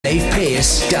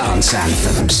Pearce Dance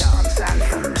Anthems.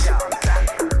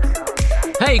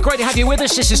 Hey, great to have you with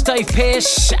us. This is Dave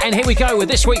Pearce, and here we go with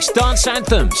this week's Dance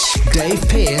Anthems. Dave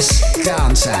Pearce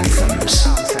Dance Anthems.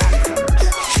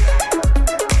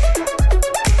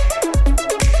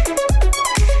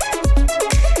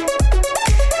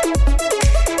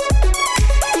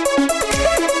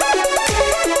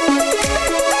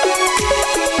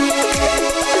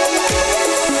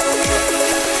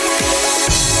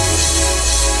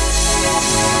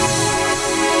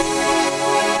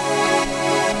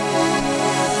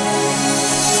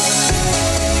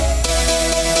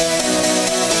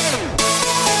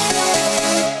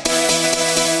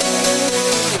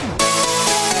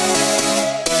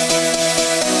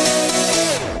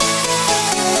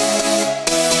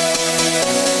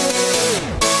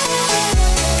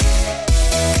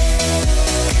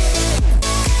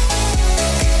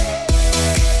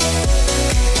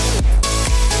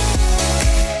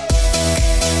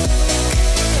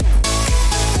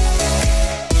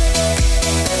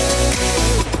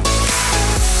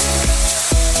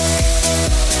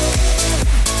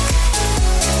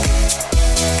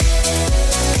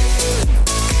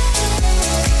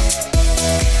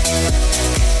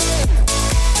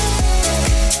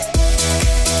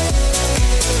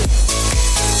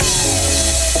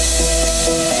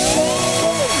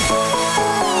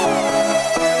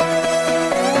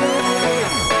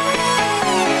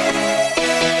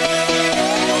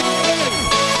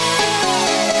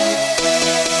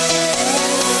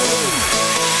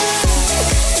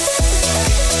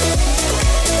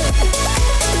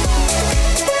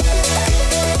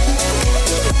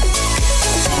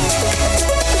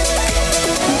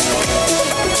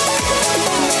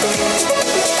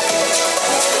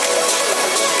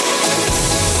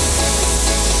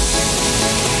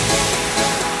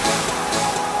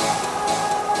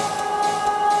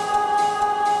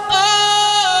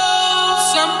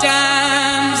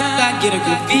 Get a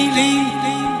good feeling,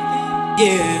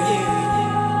 yeah.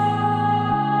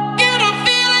 Get a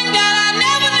feeling that I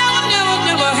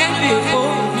never had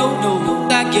before. No.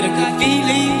 I get a good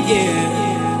feeling, yeah.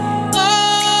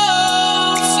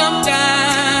 Oh,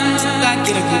 sometimes I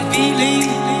get a good feeling,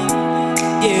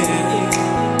 yeah.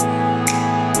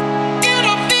 Get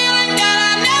a feeling that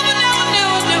I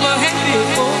never had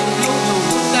before. No.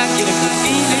 I get a good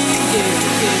feeling, yeah.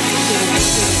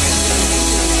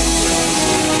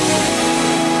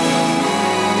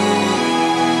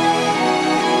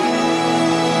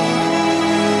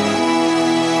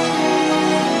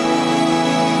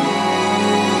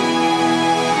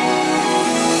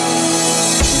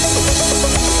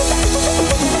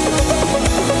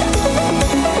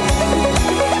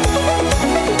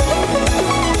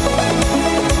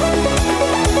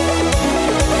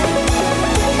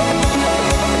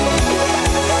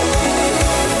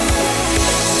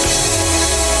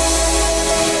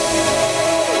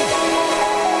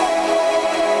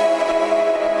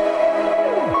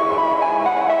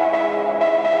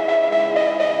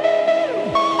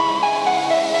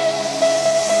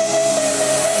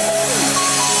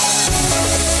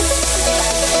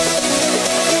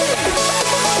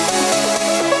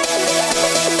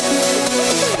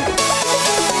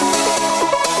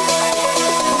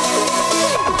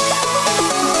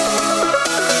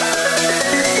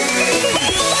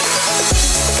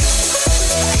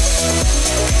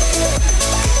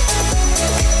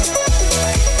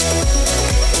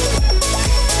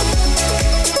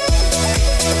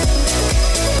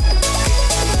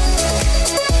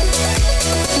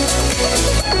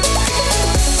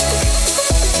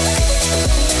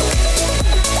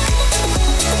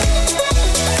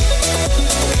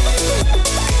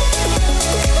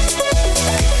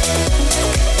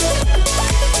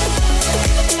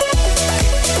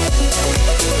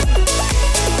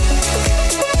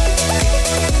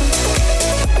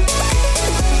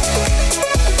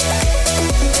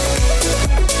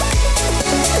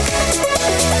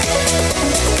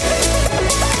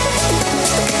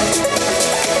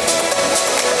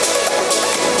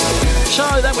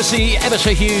 The ever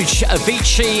so huge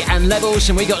Avicii and Levels,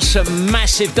 and we got some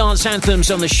massive dance anthems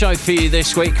on the show for you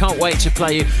this week. Can't wait to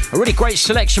play you a really great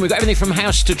selection. We've got everything from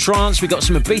house to trance. We've got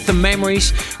some Ibiza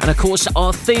memories, and of course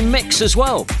our theme mix as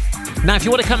well. Now, if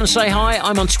you want to come and say hi,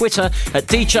 I'm on Twitter at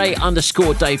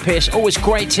DJ_Dave Pearce. Always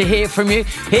great to hear from you.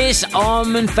 Here's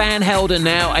Armand Van Helden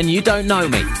now, and You Don't Know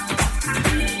Me.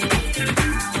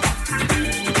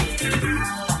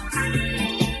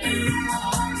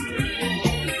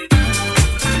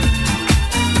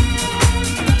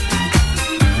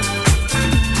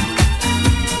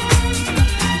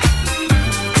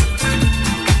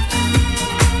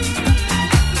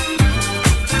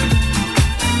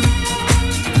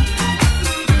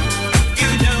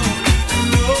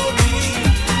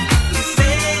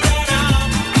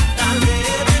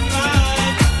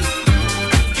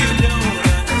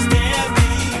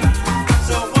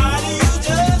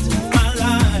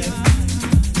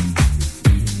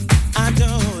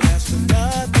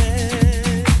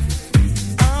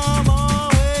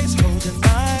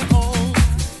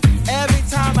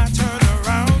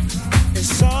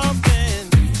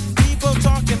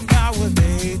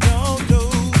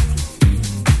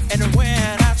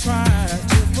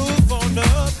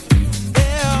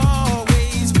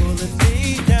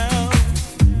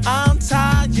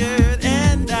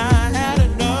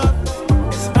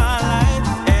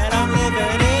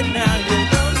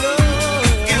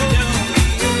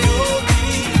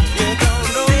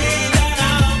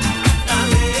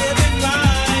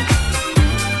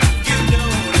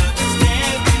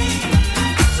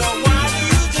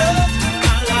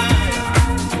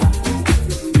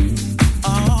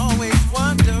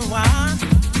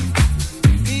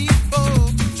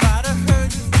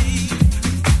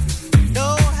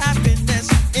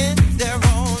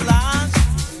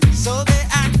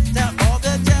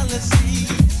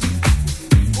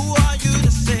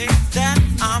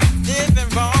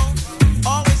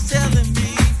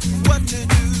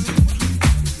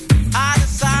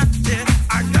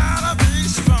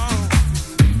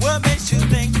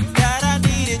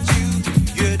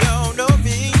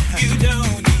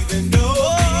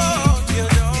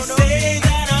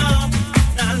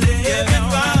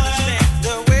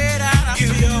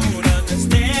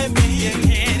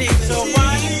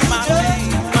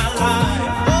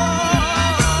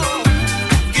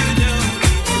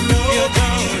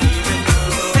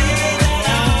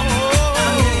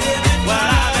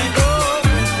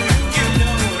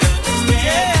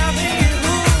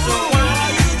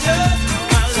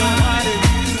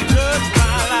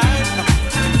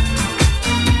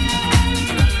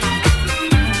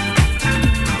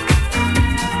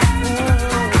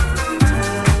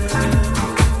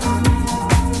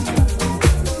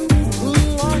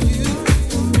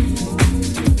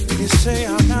 say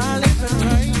I'm not living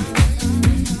right.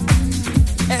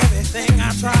 Everything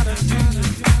I try to do,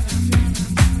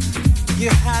 you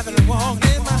haven't walked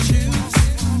in my shoes.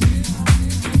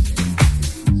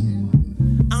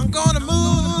 I'm gonna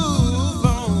move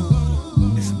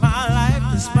on. It's my life,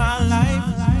 it's my life.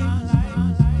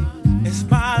 It's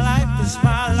my life, it's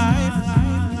my life.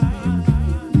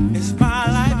 It's my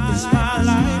life, it's my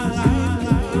life.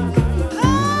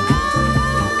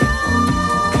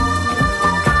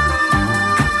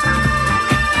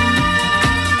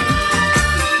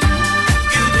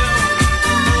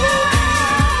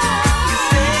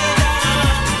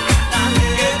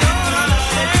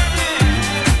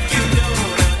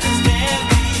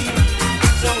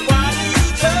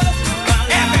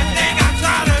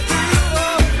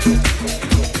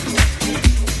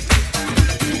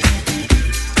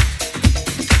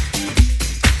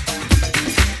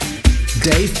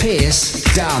 Dave Pearce,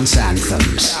 Dance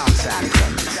Anthems.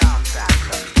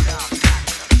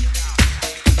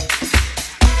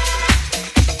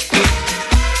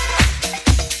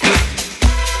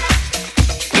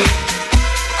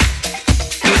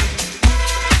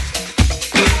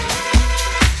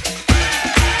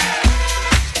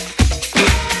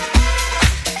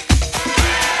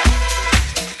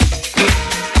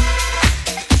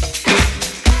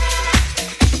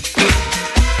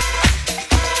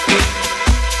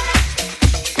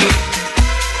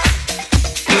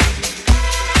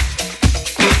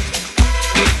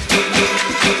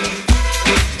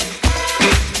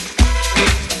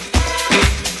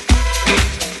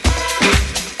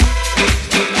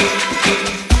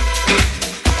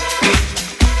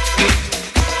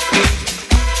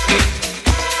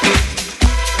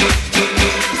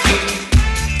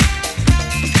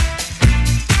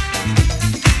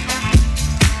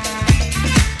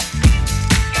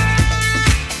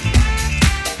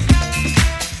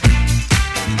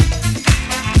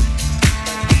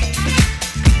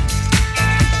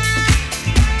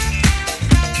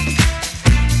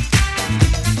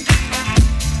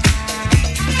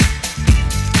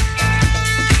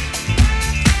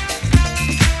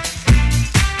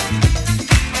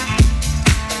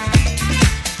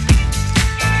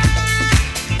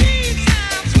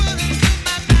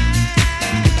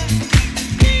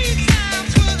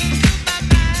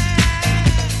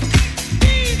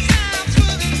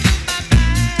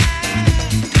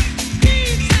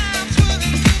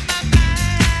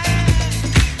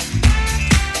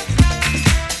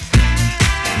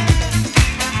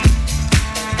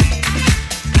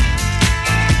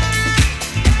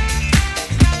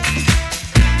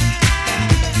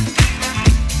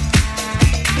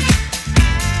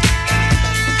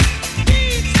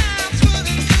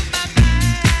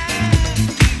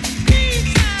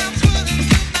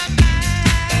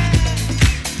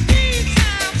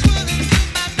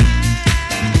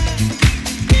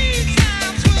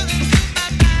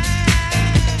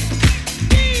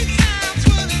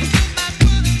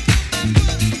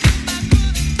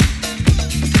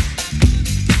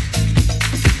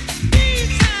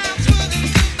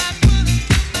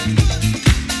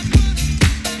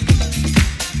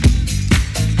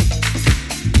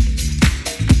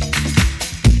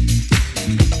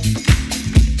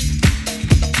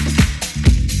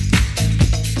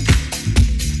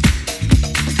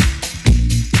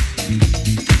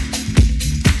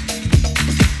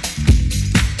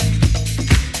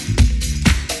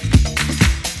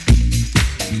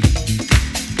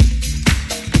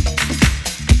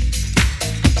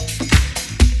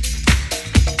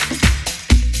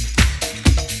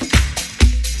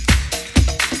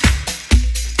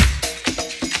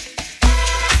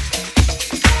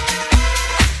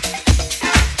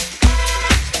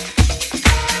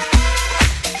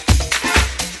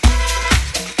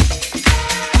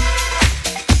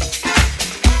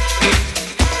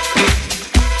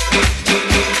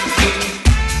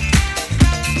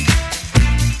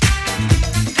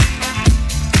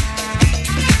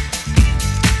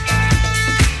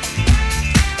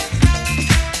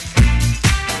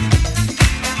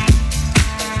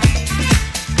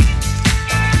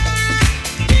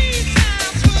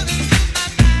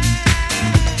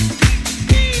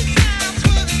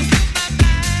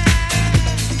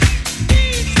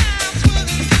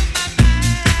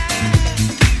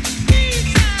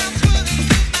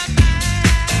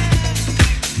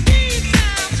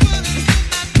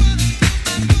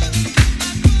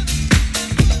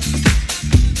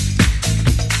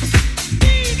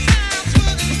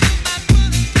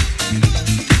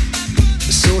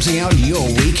 sorting out your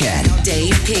weekend.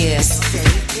 Dave Pearce.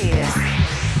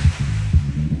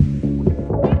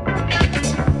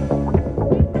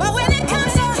 But when it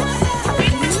comes to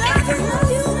loving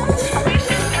you,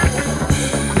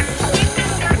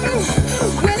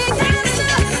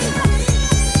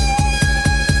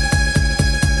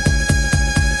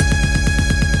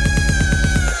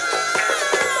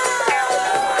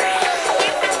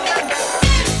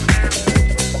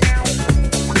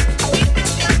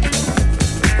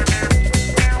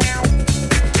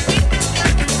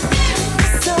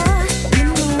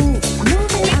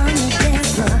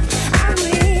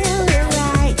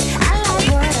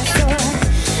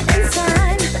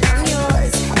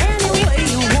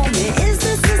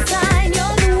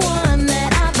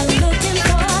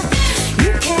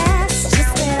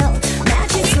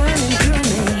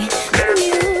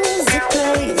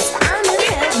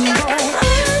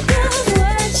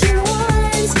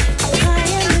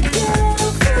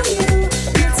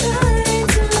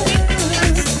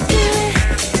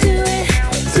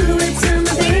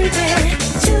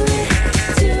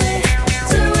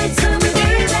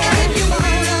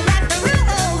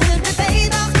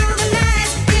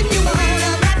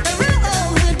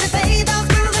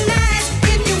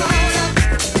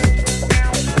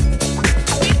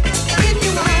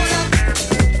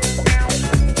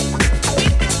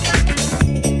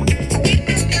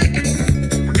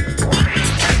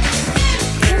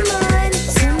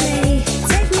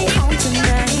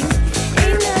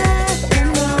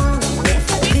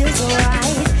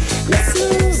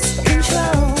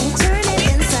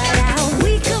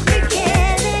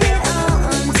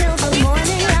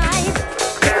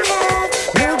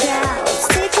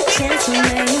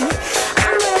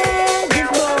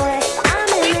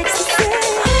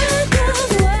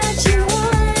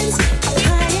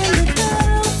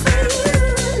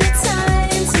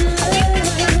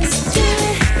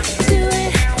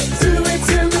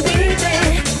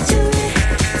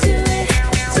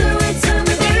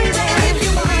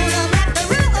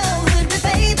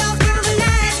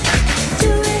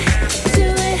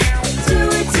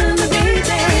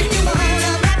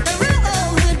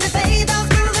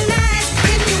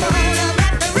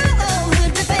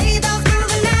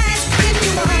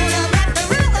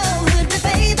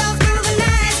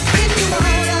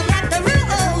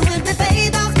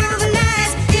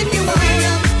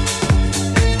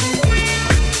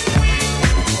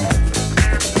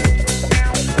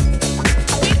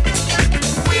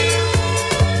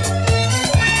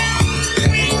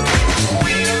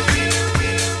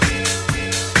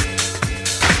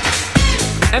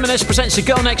 M&S presents The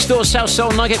Girl Next Door, South Soul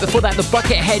Nugget. Before that, The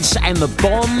Bucketheads and The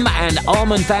Bomb and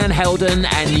Armand Van Helden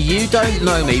and You Don't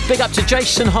Know Me. Big up to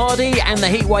Jason Hardy and the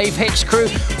Heatwave Hits crew.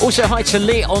 Also hi to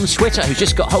Lee on Twitter, who's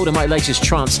just got hold of my latest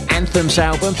Trance Anthems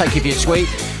album. Thank you for your tweet.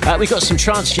 We've got some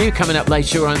Trance View coming up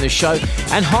later on the show.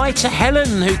 And hi to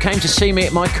Helen, who came to see me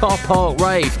at my car park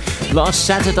rave last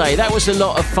Saturday. That was a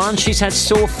lot of fun. She's had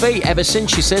sore feet ever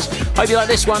since, she says. Hope you like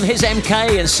this one. Here's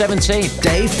MK and 17.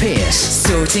 Dave Pearce.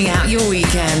 Sorting out your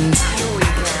weekend.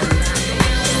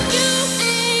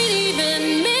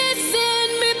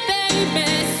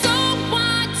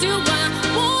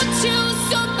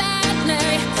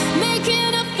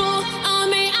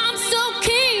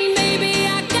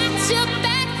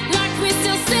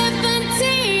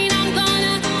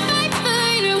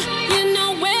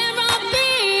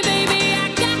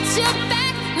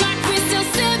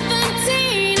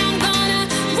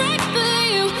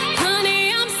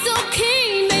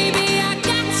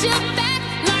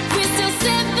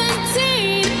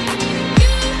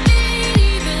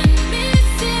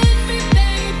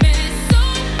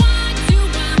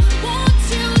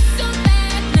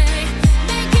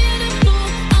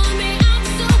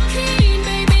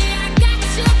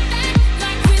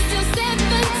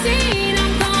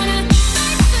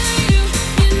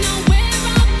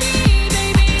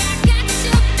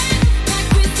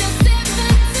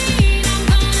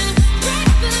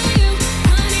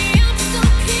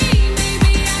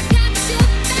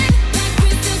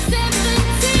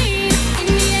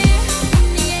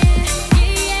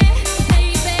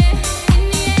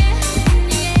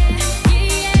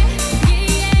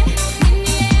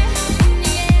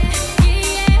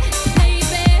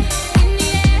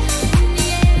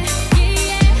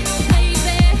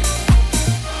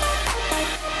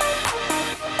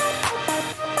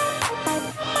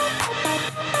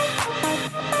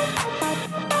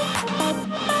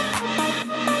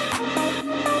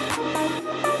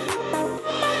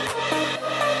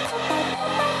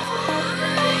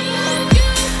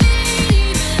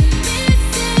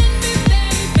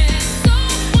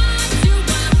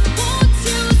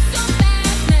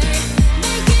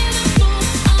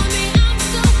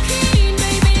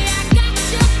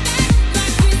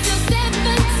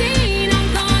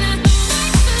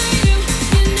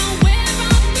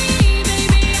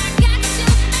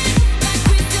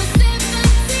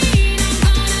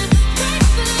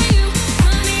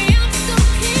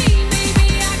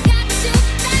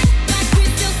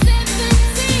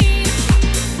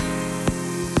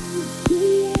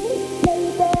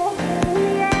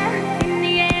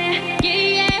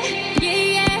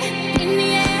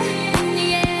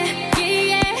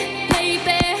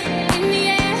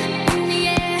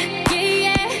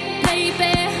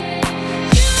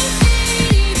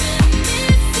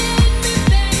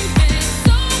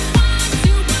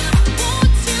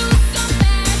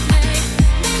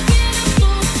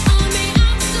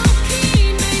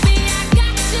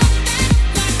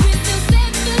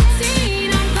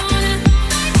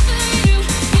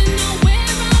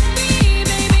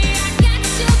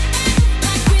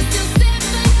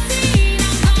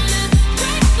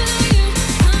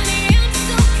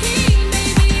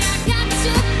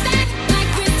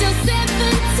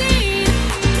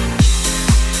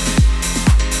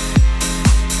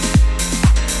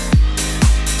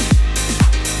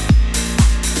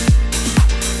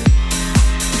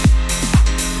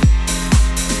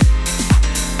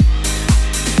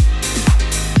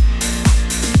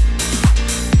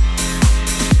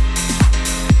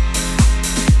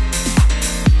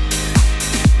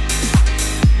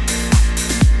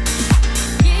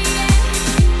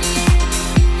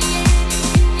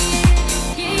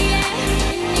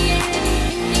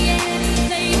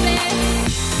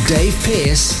 Dave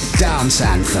Pearce, Dance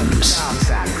Anthems.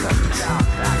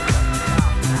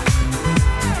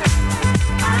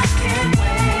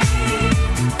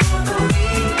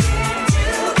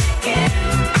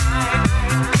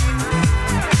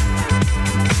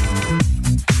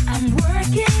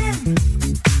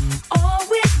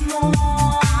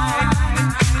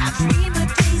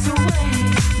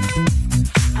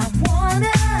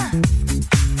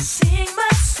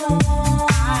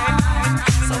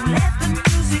 So let the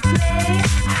music play.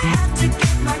 I have to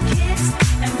get my kicks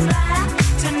and fly.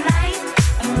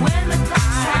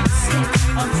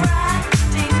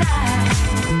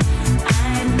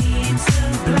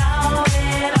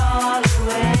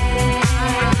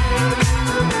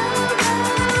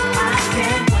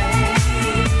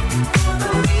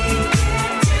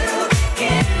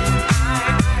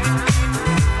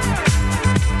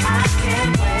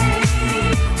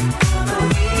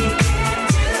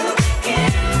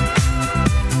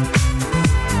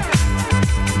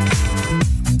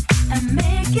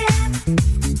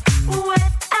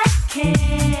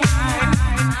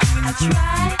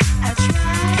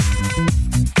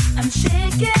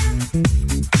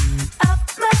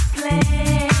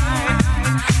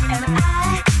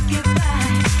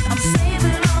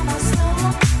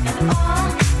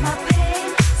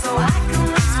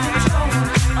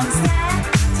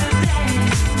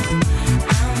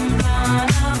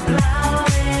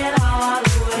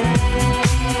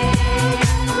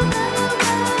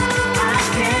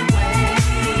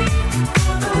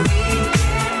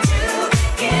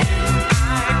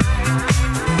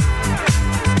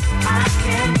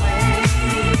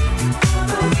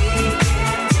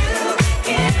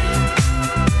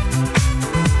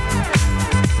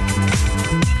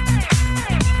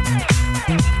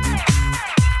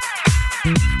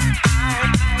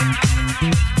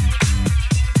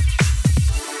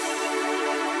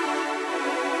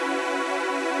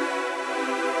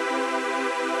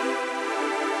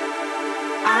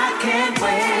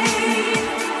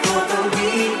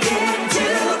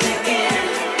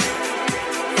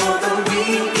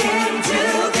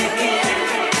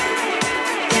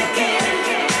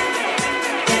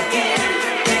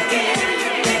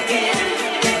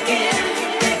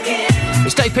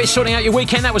 Pearce sorting out your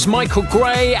weekend. That was Michael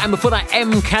Gray, and before that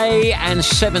MK and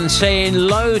 17.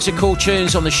 Loads of cool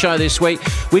tunes on the show this week.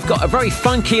 We've got a very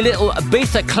funky little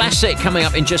Ibiza classic coming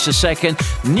up in just a second.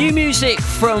 New music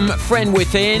from Friend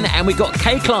Within, and we've got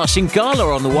K-Class in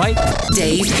Gala on the way.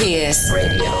 Dave Pearce.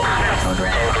 Radio.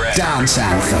 Dance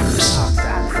Anthems.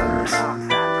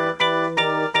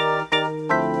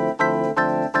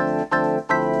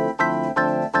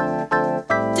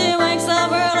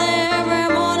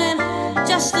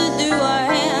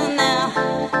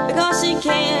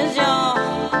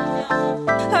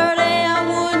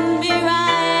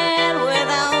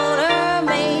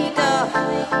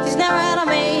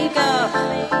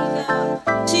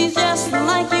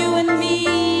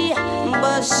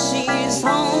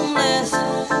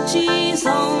 She's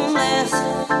homeless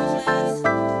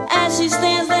as she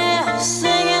stands there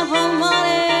singing for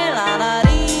money. La da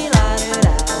dee la do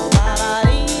da, la da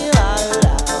dee la do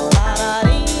da, la da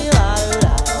dee la do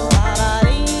da, la da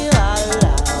dee la do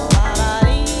da, la da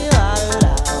dee la do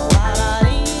da, la da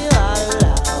dee la do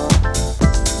da.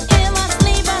 In my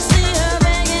sleep I see her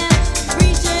begging,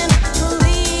 preaching,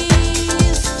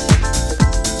 please.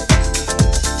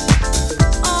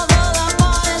 Although the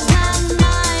fault is not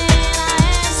mine, I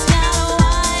ask God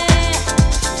why.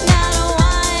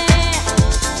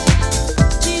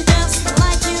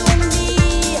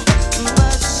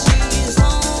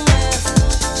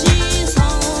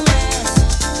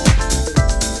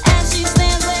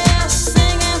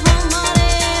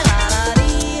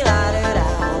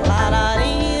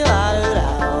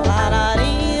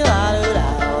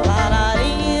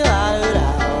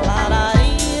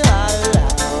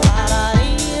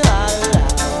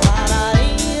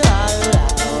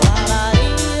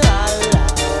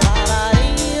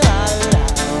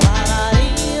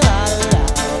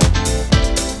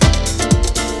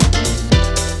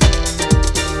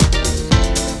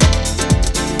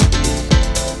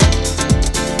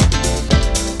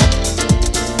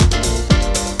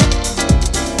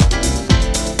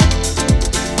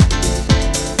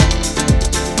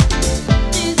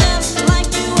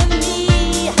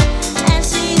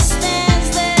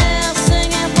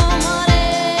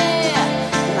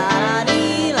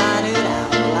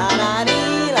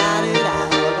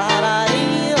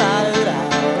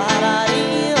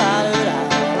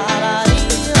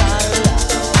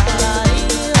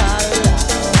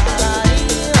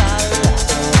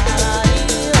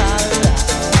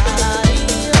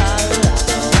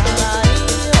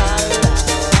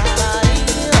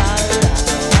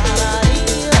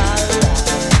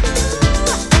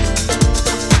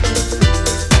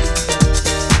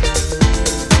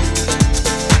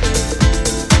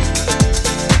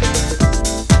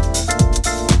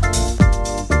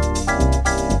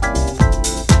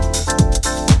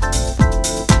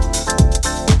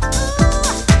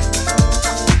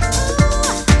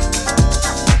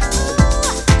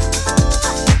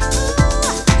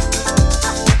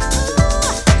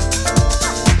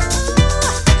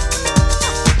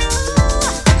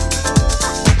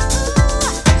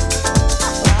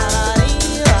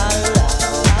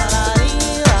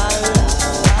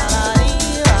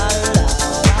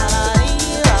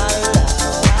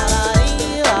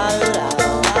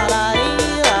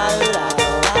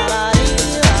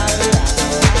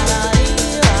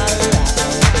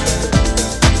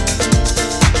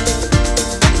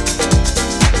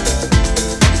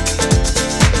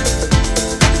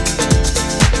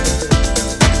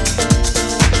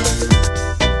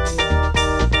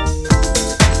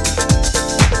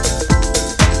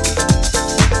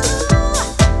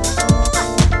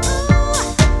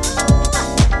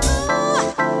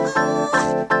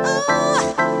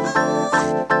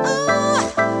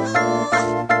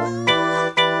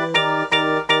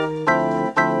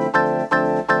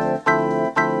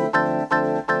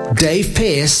 Dave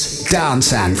Pearce,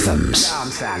 Dance Anthems.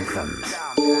 Dance Anthems.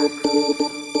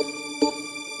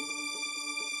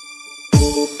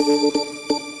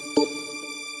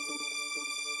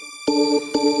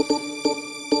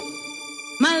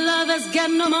 My lover's got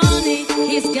no money,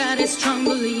 he's got his strong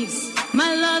beliefs.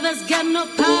 My lover's got no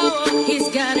power, he's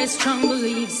got his strong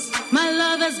beliefs. My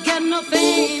lover's got no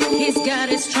fame, he's got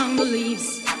his strong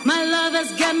beliefs. My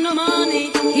lover's got no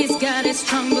money, he's got his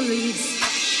strong beliefs.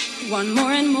 Want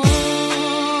more and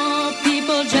more,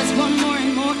 people just want more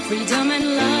and more freedom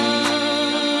and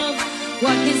love.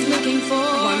 What he's looking for,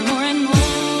 want more and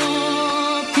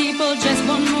more, people just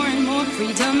want more and more freedom.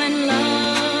 freedom and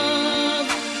love.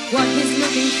 What he's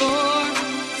looking for,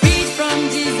 freed from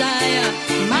desire.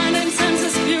 Mind and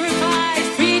senses purified,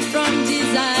 freed from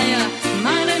desire.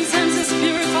 Mind and senses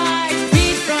purified,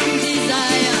 freed from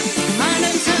desire. Mind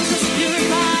and senses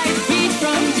purified, freed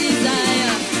from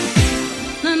desire.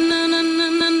 Na na na na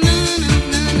na na na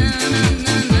na na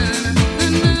na na.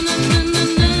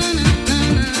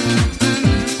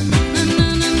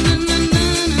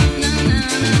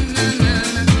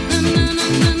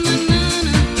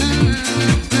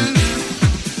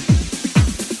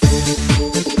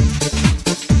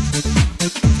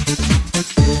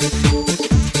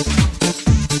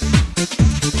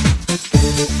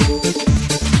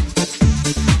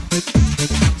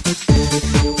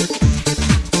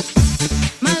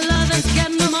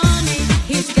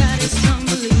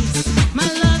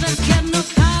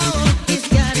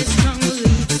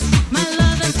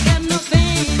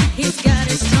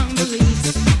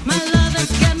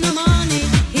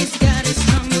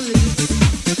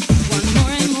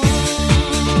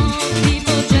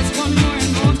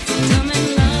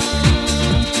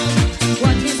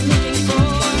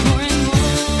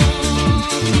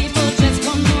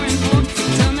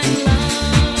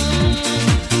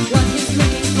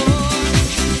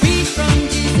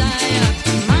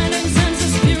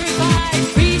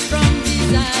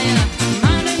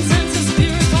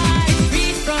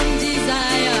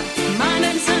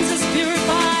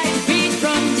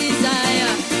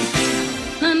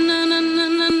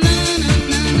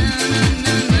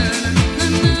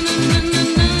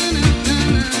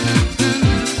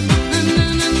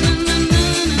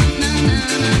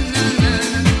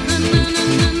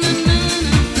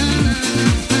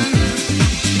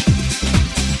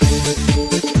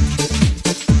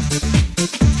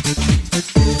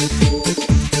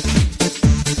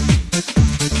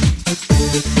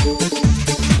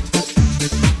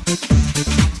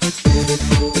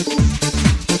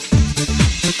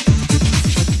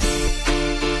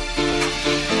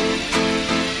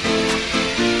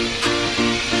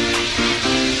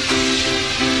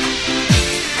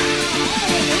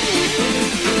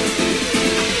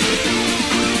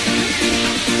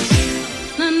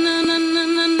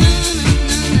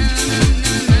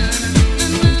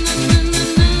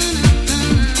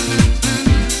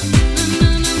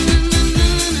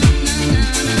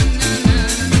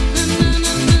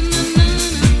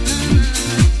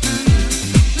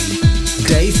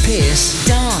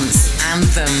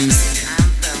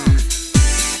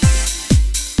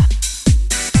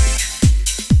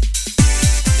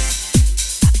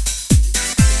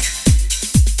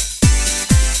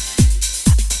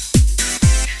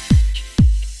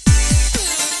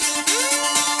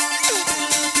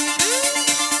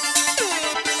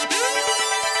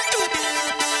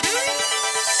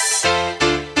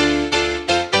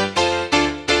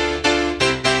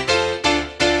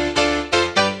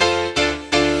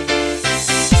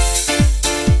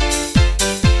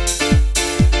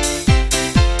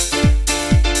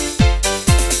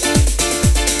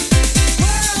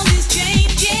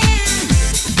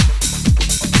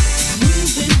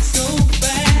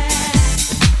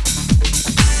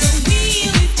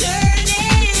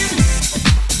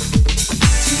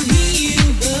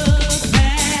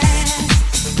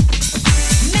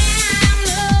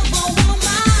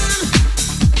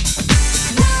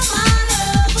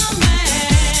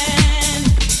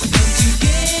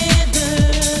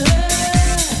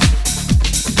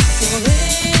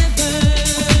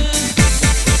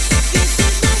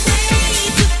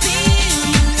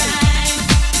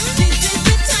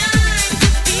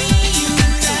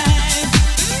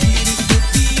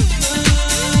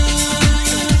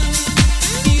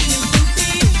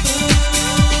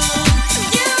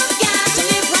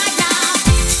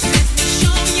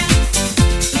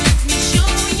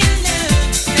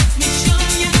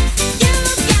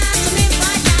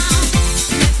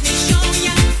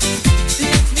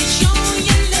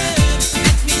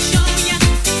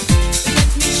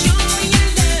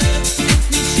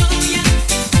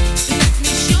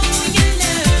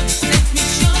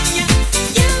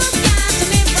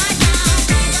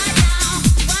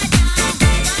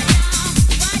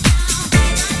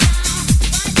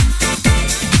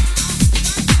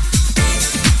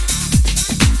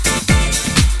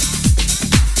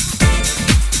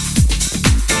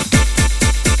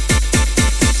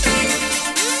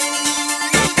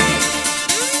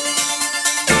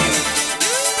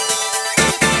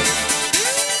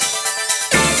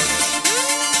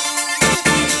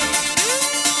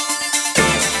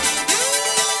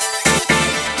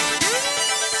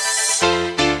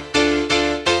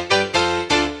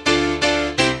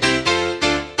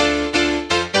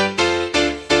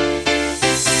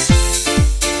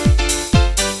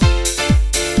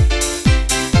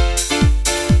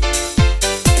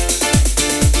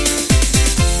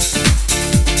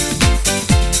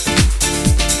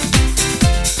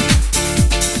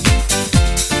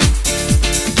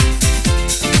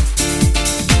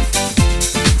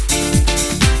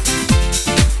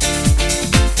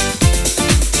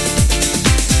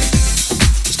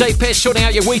 Pearce sorting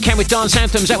out your weekend with Dance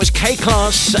Anthems. That was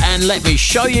K-Class and Let Me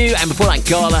Show You, and before that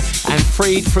Gala and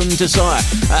Freed From Desire.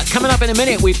 Coming up in a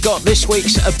minute, we've got this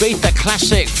week's Ibiza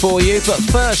classic for you, but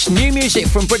first, new music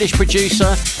from British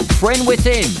producer Friend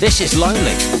Within. This is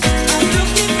Lonely.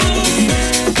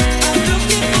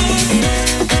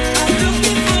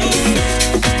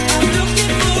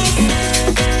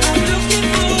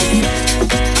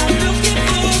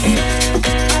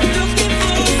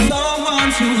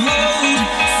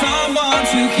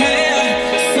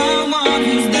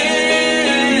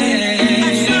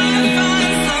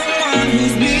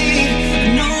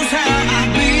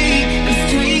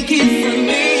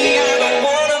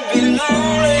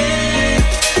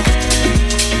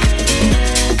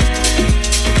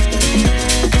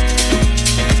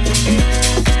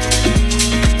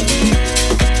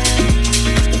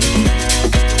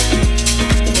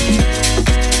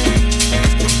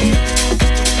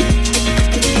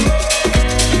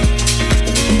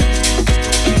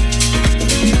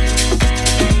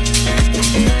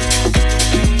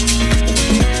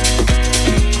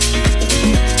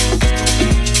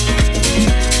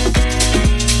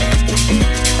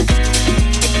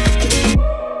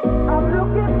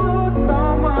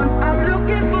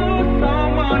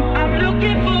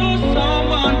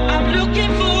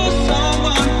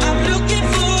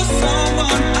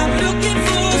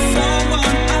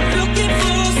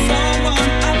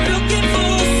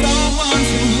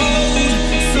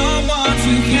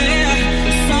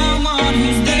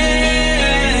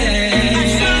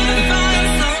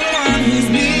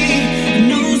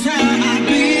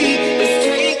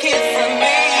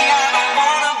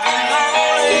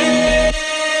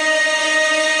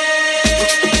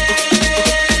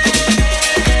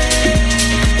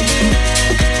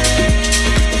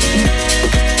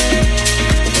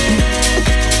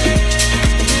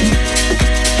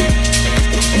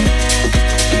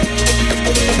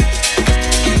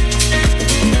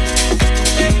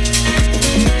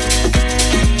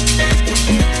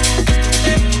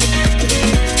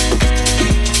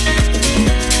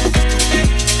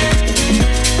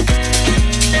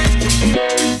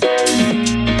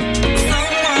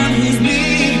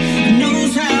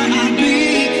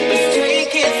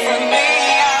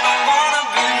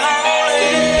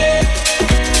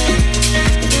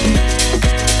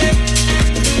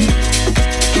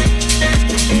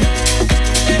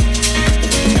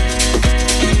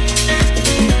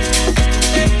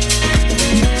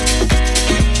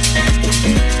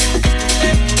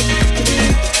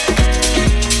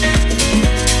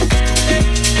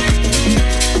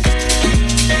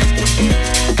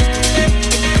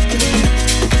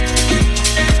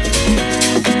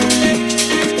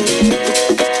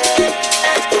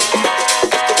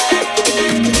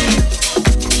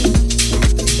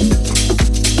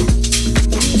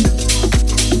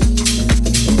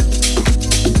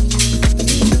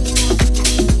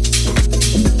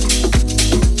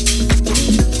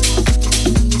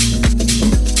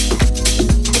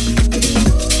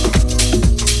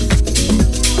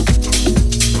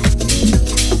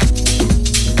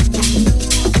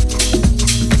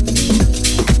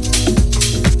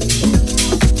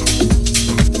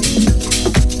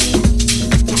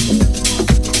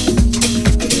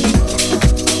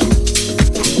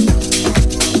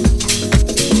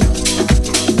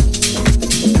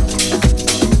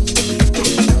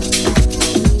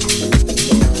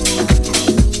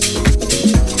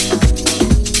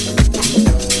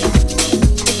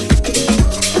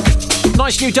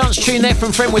 New dance tune there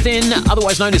from Friend Within,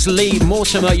 otherwise known as Lee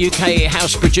Mortimer, UK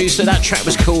house producer. That track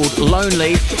was called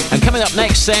Lonely. And coming up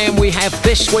next then, we have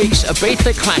this week's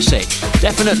Ibiza classic.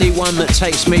 Definitely one that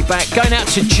takes me back. Going out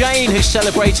to Jane, who's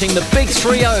celebrating the big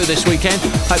 3-0 this weekend.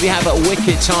 Hope you have a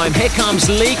wicked time. Here comes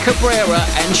Lee Cabrera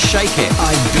and Shake It.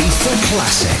 Ibiza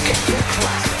classic.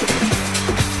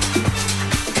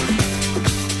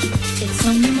 It's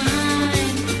on your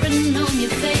mind, written on your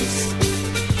face.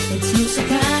 It's no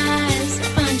surprise I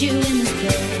find you in this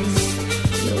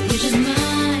place. Your future's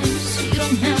mine, so you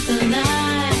don't have to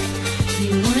lie.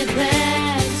 You want it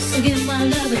bad, so give my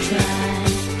love a try.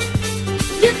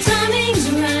 Your timing's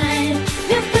right,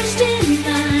 you're first in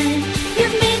line.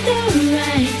 You've made the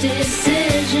right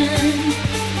decision.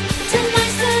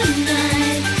 Tonight's the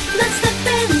night, let's step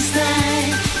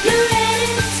inside. Your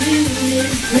attitude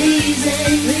is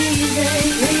pleasing,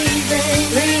 pleasing, pleasing.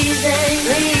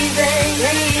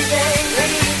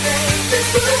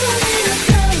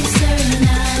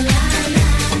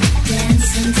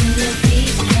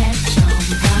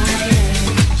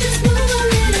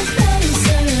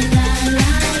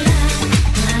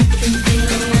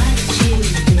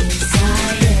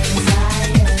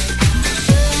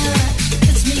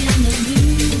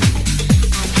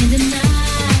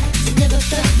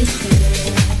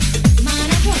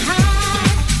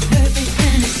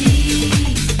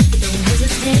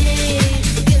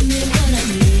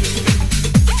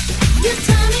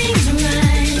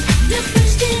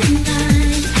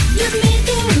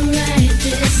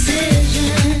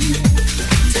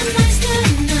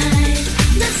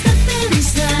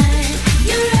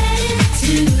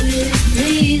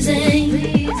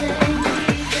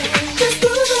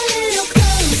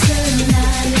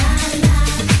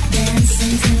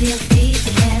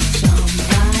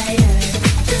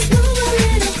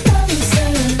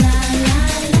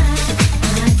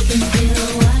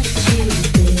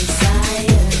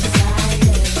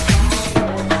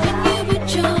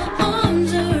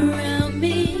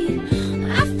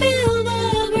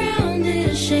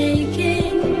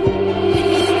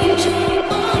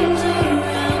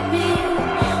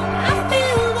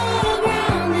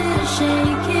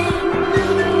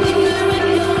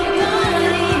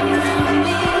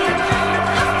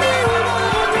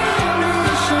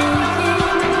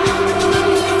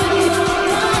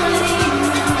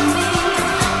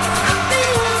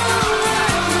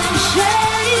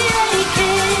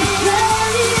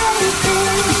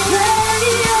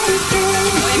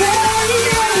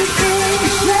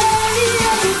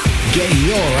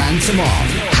 them on.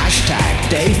 Hashtag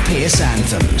Dave Pearce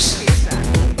Anthems.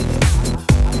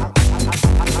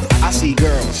 I see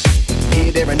girls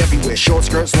here, there, and everywhere. Short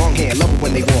skirts, long hair, love it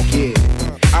when they walk, yeah.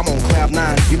 I'm on cloud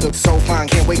nine, you look so fine,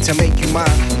 can't wait to make you mine.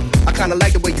 I kinda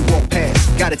like the way you walk past,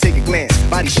 gotta take a glance.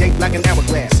 Body shaped like an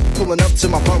hourglass, pulling up to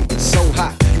my bumper, so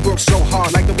hot. You work so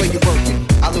hard, like the way you work it.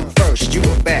 I look first, you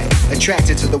look back,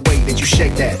 attracted to the way that you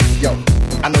shake that. Yo,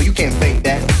 I know you can't fake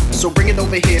that, so bring it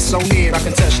over here so near I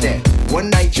can touch that. One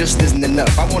night just isn't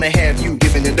enough, I wanna have you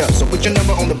giving it up. So put your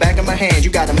number on the back of my hand,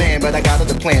 you got a man, but I got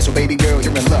other plans. So baby girl,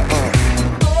 you're in luck,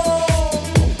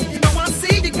 You know I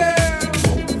see you, girl.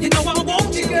 You know I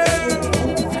want you, girl.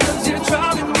 'Cause you're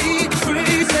driving me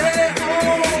crazy.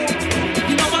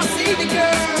 You know I see you,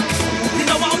 girl. You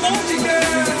know I want you,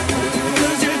 girl.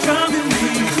 'Cause you're driving me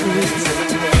crazy.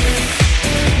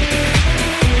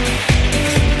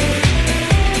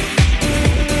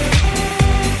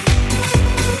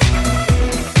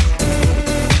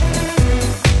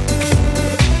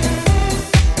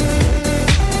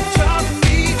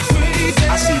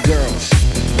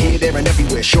 And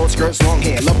everywhere, short skirts, long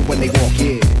hair, love it when they walk,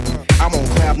 yeah. I'm on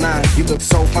cloud nine, you look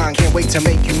so fine, can't wait to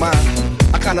make you mine.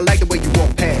 I kinda like the way you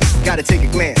walk past, gotta take a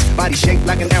glance. Body shaped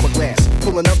like an hourglass,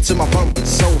 pulling up to my bumper,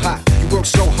 so hot. You work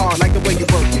so hard, like the way you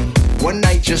work it. One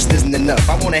night just isn't enough,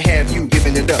 I wanna have you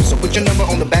giving it up. So put your number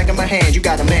on the back of my hand, you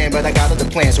got a man, but I got other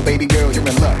plans. So baby girl, you're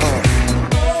in luck,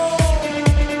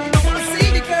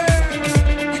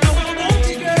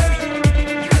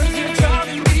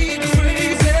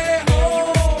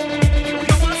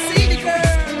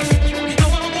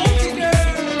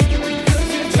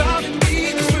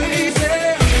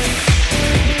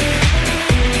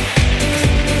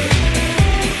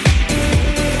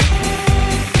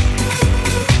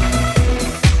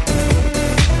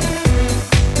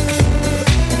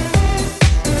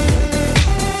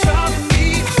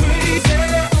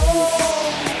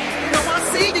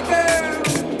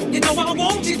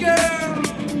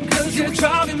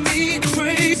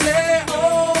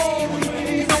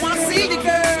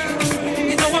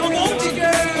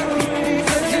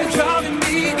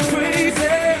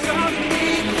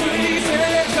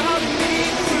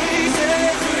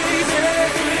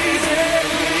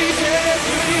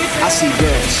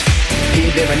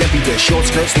 short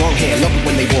skirts, long hair, love it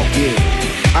when they walk, yeah.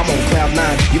 I'm on cloud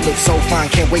nine, you look so fine,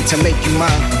 can't wait to make you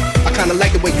mine. I kinda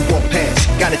like the way you walk past,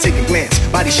 gotta take a glance.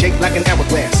 Body shaped like an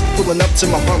hourglass, pulling up to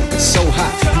my bumper, so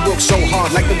hot. You work so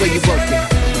hard, like the way you work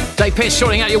it. Dave Pearce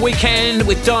sorting out your weekend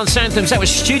with Dance Anthems. That was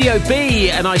Studio B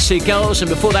and I See Girls. And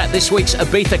before that, this week's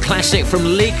Ibiza classic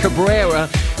from Lee Cabrera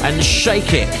and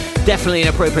Shake It. Definitely an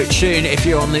appropriate tune if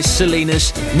you're on this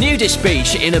Selena's nudist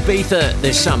beach in Ibiza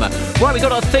this summer. Right, we've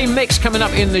got our theme mix coming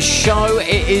up in the show.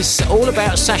 It is all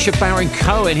about Sacha Baron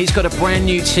Cohen. He's got a brand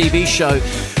new TV show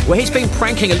where he's been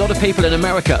pranking a lot of people in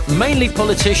America, mainly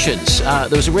politicians. There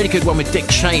was a really good one with Dick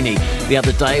Cheney the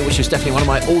other day, which is definitely one of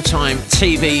my all-time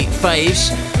TV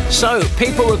faves. So,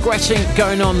 people regretting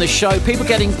going on the show, people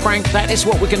getting pranked, that is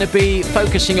what we're going to be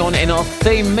focusing on in our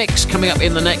theme mix coming up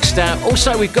in the next hour.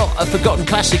 Also, we've got a forgotten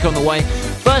classic on the way.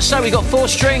 First, we've got 4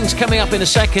 Strings coming up in a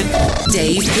second.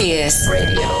 Dave Pearce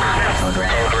Radio.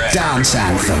 Dance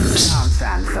Anthems.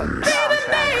 Baby,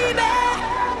 baby,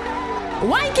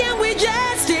 why can't we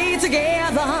just stay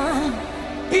together?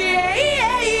 Yeah,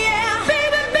 yeah, yeah.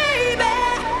 Baby, baby,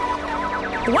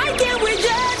 why can't we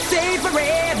just stay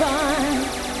forever?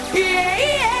 Yeah,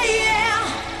 yeah, yeah.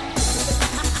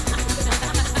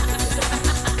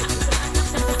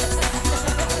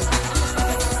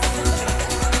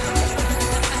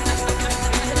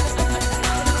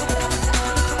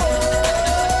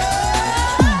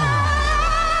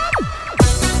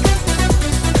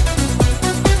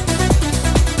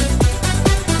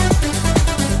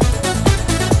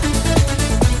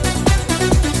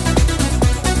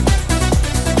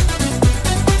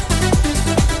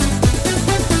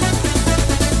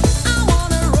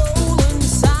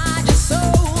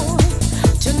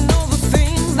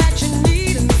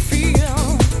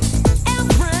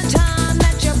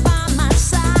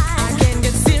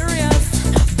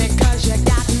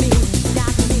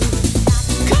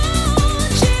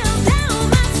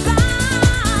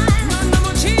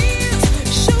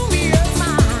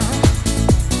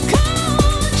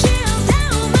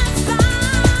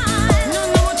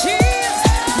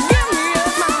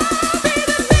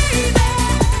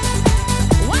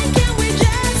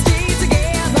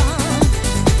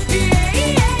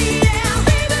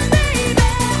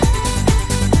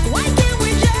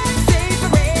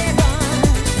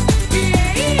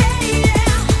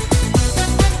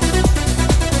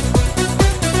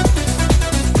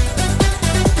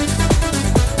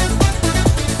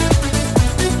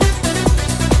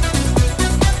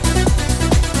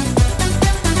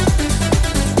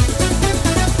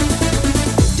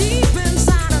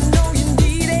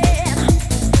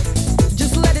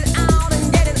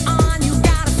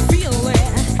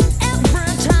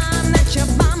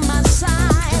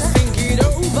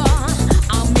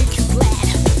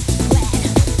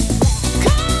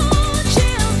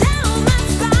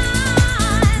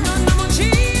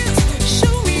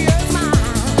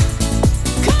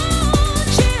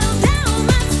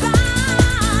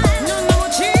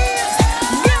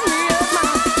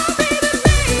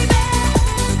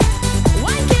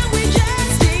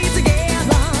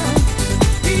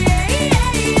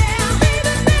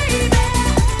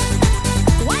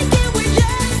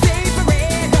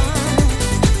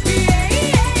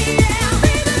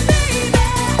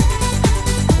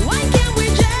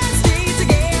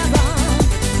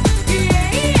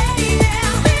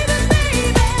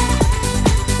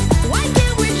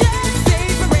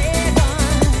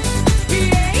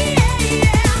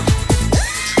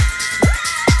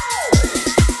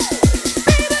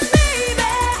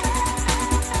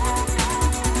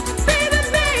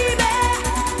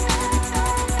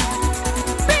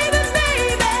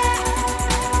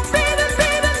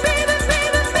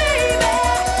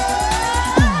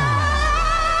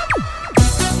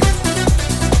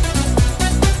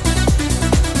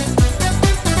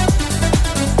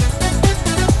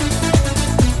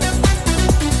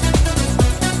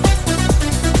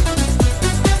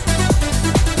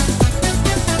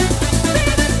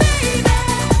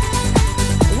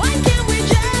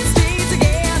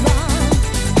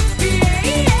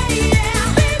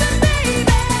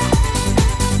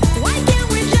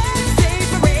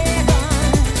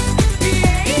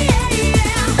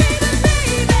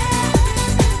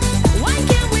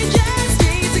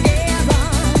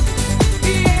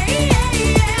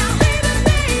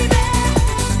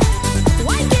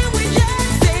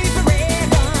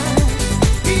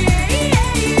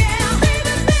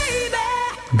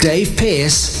 Dave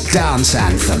Pearce Dance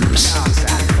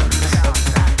Anthems.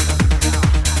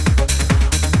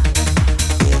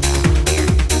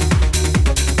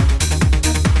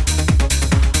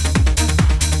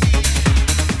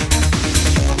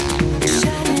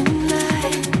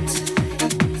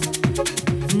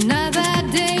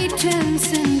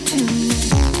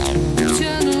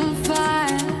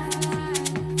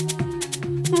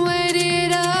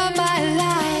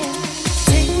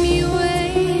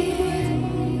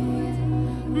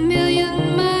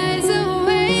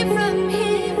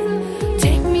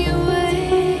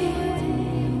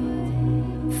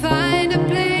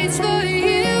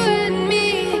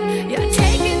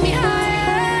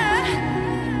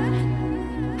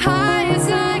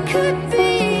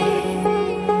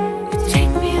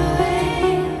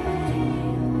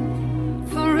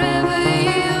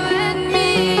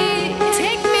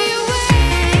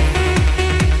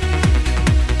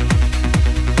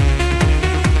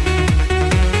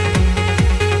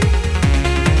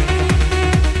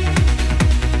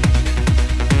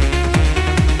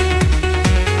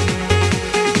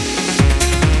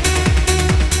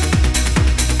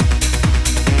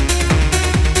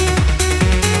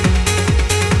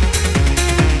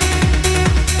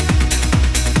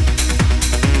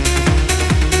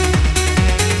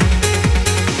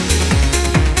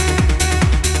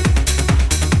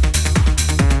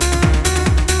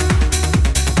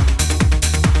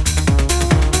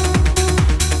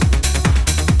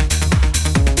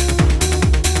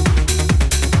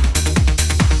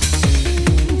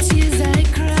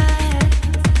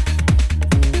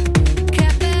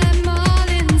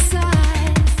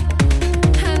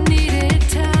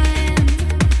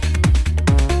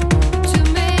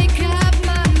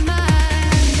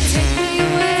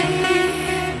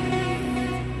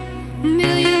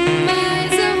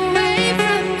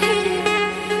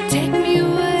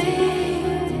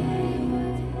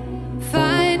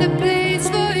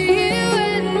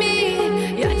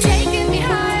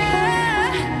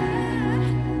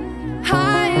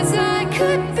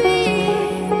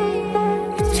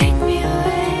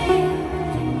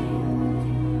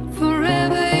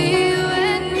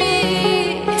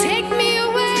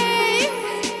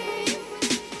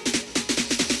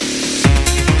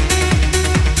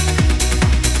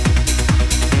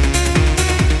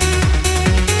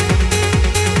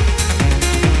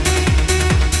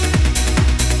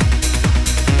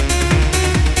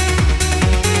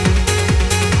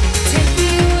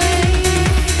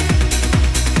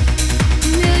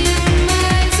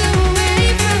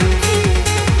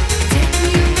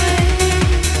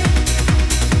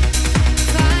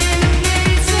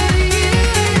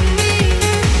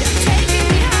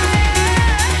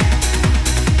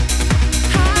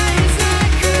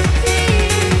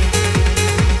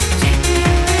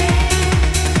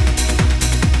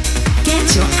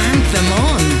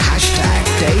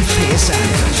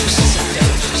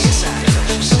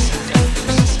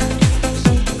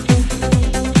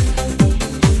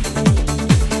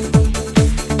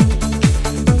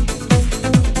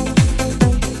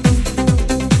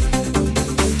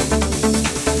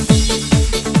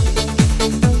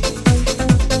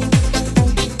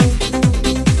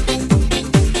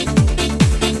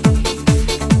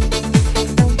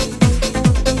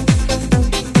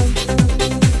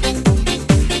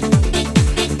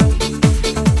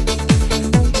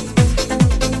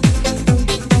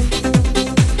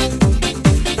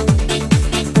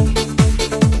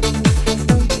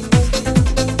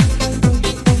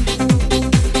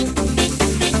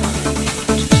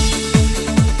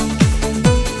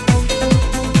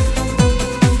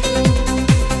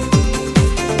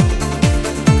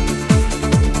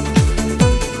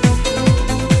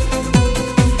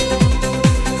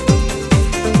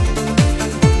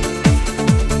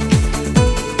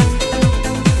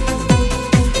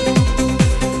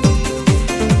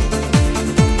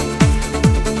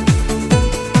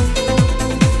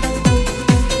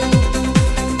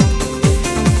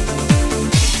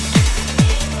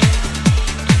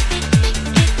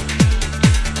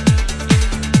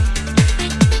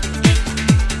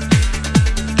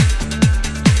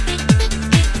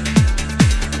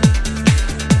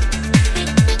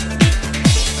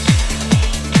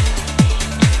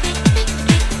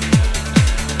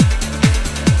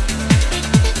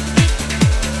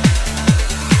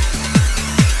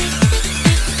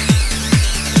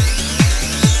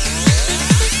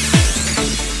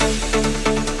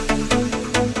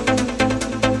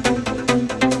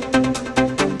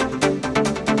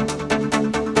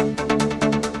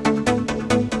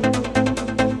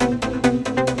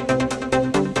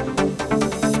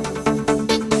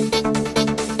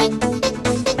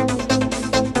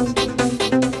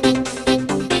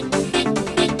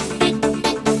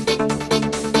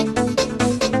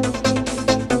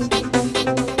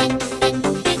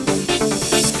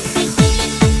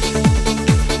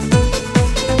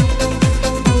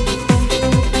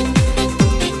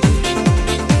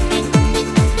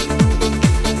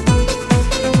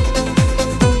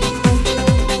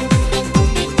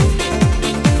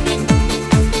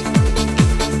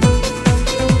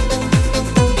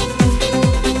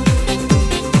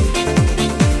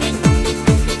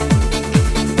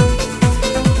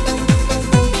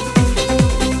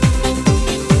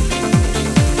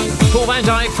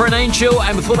 for an Angel,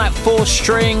 and before that, Four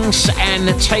Strings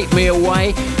and Take Me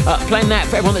Away. Playing that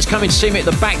for everyone that's coming to see me at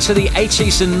the Back to the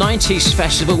 80s and 90s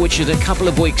Festival, which is a couple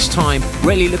of weeks' time.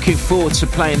 Really looking forward to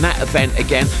playing that event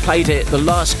again. Played it the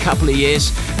last couple of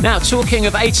years. Now, talking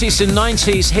of 80s and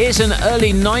 90s, here's an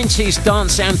early 90s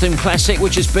dance anthem classic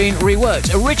which has been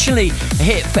reworked. Originally a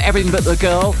hit for Everything But the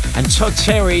Girl and Todd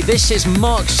Terry, this is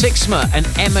Mark Sixma and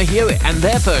Emma Hewitt and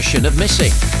their version of Missy.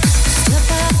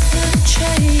 Step off the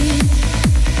train,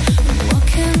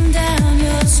 walking down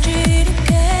your street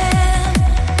again,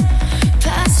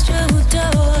 past your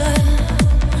door,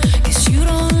 'cause you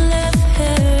don't live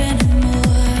here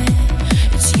anymore.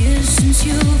 It's years since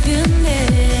you've been there.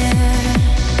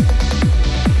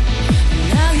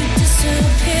 Now you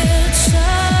disappeared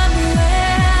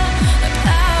somewhere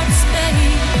about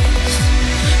space.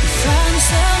 You found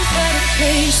some better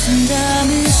place, and I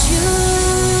miss you.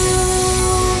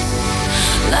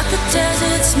 Like the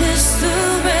deserts miss the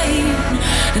rain,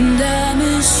 and I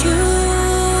miss you,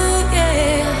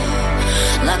 yeah.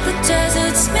 Like the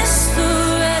deserts miss the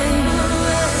rain.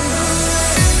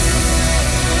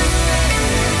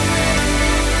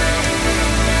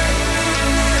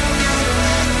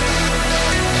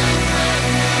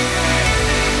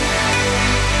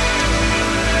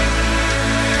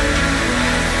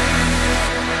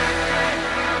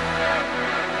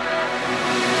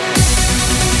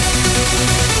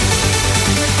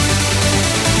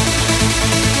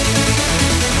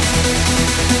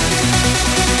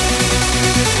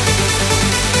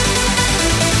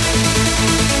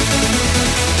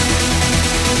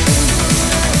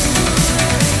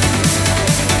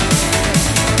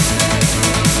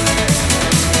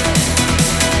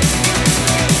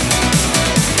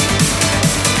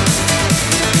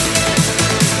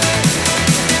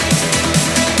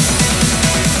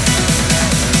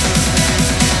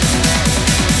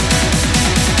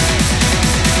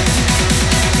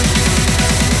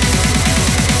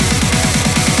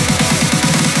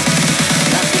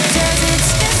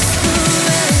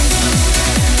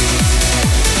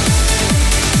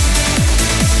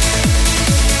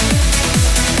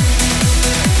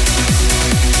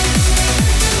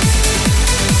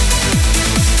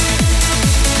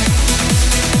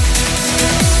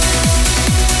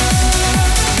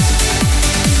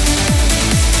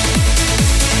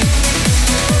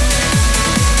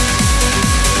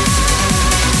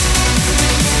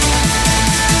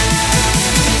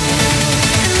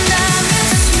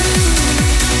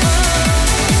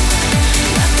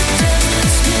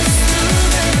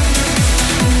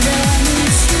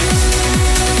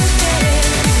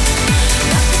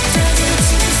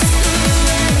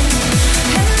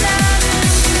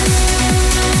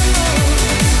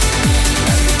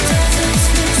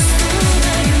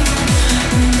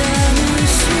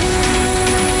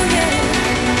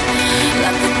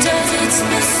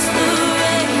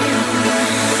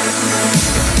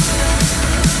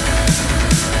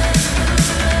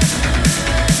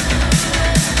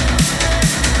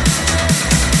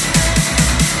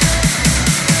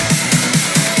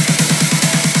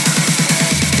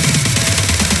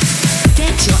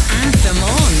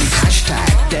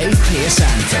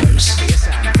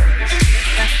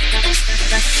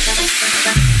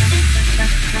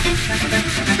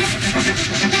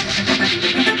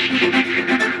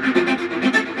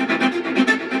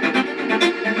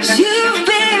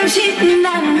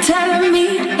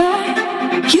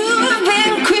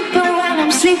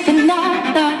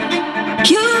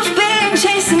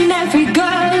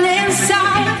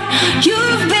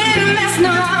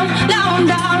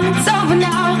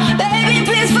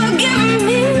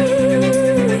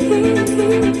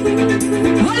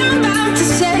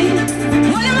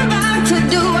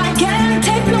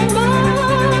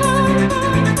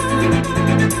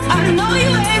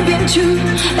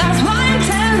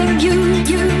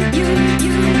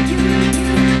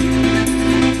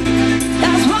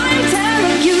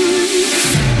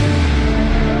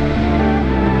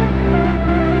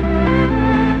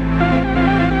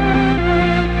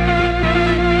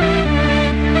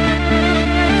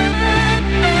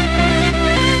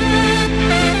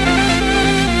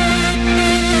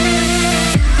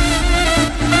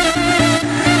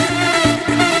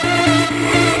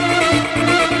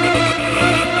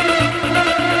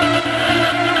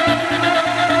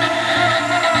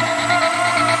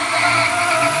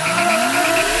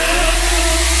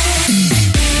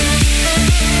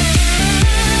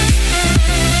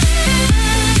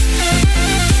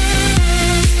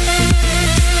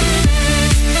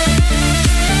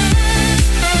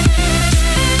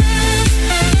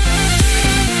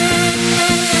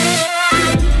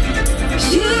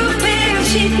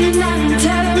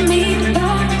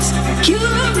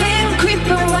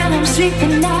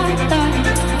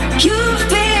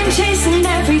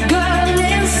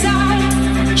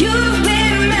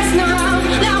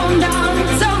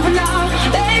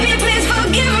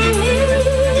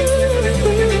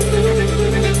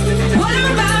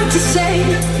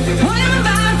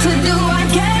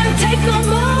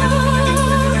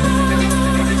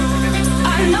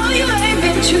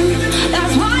 true.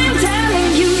 That's why I'm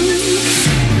telling you.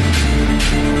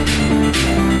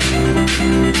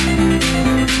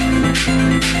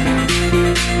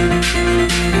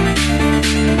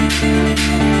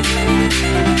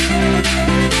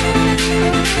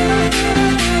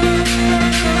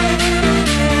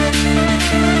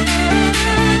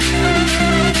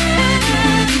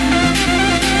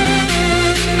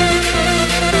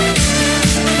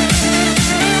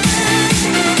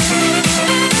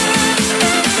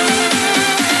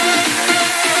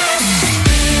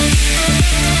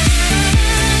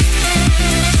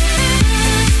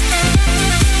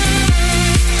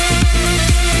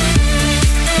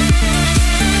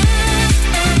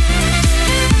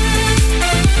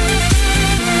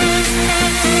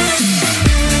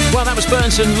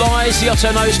 Burns and Lies, the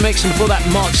Otto Knows mix, and before that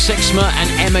Mark Sixma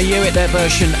and Emma Hewitt, their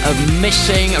version of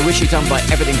Missing, originally done by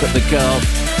Everything But The Girl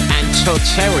and Todd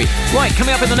Terry. Right,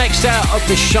 coming up in the next hour of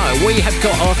the show, we have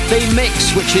got our theme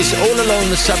mix, which is all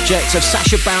along the subject of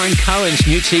Sacha Baron Cohen's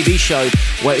new TV show,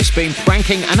 where it's been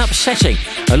pranking and upsetting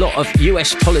a lot of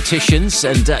US politicians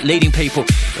and leading people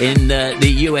in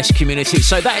the US community.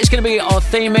 So that is going to be our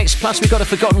theme mix, plus we've got a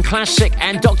forgotten classic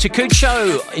and Dr.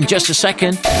 Kucho in just a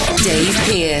second. Dave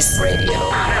Pearce.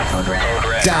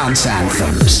 Dance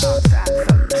Anthems.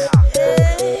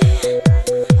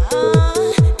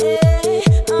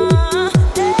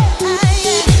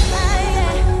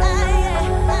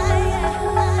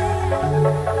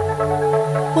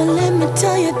 Well, let me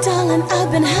tell you, darling,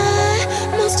 I've been high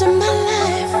most of my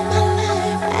life.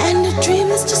 And a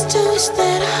dream is just a wish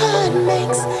that a heart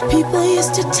makes. People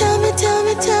used to tell me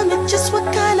just what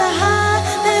kind of high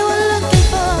they were looking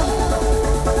for.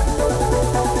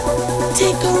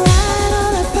 Take a ride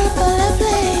on a purple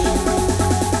airplane.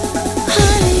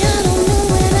 Honey, I don't know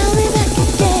when I'll be back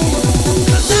again.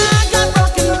 'Cause I got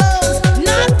rockin' lows,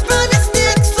 not from the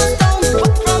sticks or stones,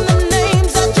 but from the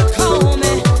names that you call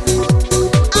me.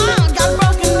 I got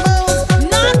rockin' lows,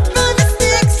 not from the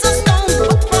sticks or stones,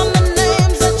 but from the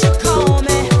names that you call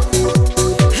me.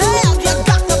 Hell, you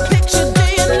got the picture, do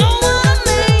you know what I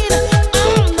mean?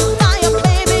 I'm the fire,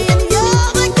 baby, and you're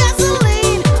the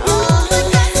gasoline. Oh, the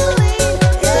gasoline,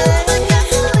 yeah, the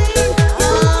gasoline.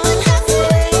 Oh, the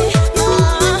gasoline, oh,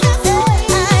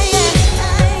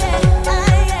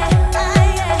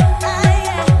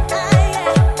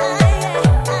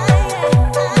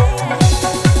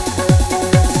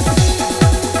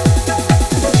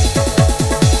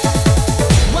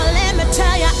 well, let me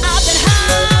tell you, I've been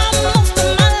high most of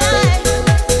my life,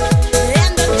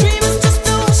 and the dream is just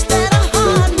a wish that a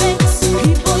heart makes.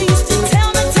 People used to tell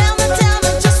me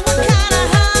just what kind of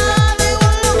high they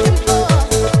were looking for.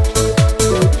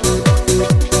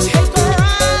 Take a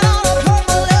ride on a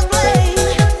purple airplane.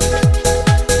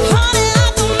 Honey,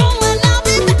 I don't know when I'll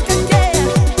be back again.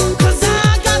 'Cause I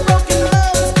got broken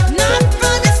loves, not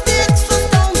from the sticks or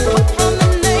stones, but from the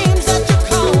names that you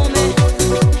call me.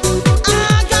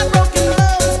 I got broken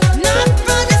loves, not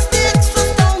from the sticks or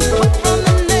stones, but from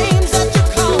the names that you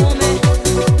call me.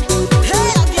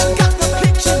 Hell, you got the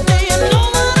picture, do you know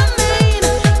what I mean?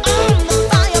 I'm the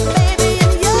fire, baby,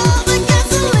 and you're the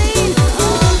gasoline.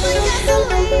 Oh, the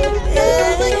gasoline, yeah,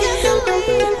 the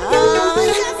gasoline. Oh,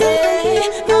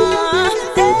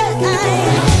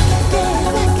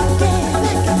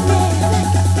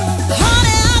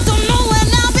 honey, I don't know when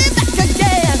I'll be back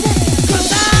again. 'Cause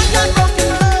I got broken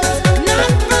loves, not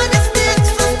from the sticks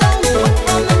or stones, but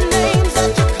from the names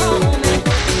that you call me.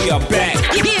 We are back.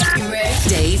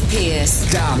 Dave Pearce.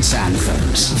 Dance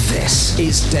Anthems. This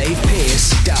is Dave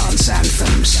Pearce Dance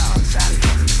Anthems.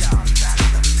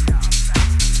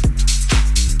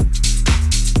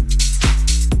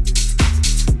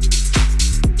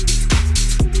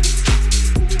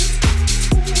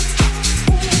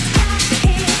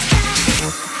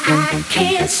 I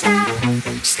can't stop.